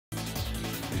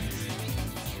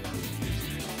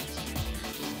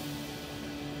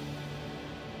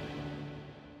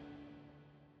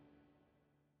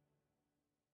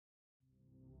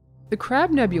The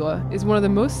Crab Nebula is one of the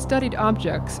most studied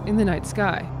objects in the night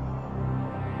sky.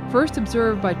 First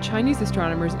observed by Chinese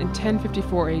astronomers in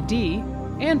 1054 AD,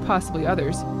 and possibly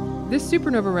others, this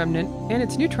supernova remnant and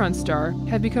its neutron star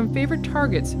have become favorite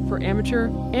targets for amateur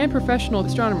and professional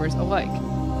astronomers alike.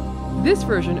 This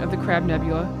version of the Crab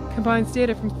Nebula combines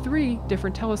data from 3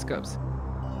 different telescopes.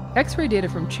 X-ray data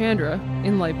from Chandra,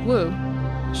 in light blue,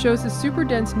 shows a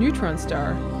super-dense neutron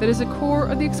star that is a core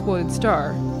of the exploded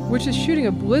star, which is shooting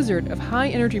a blizzard of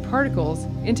high-energy particles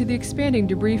into the expanding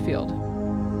debris field.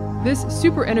 This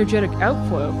super-energetic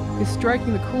outflow is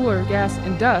striking the cooler gas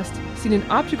and dust seen in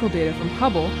optical data from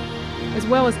Hubble, as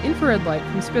well as infrared light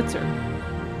from Spitzer.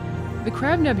 The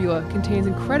Crab Nebula contains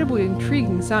incredibly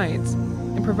intriguing science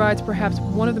and provides perhaps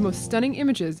one of the most stunning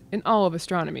images in all of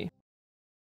astronomy.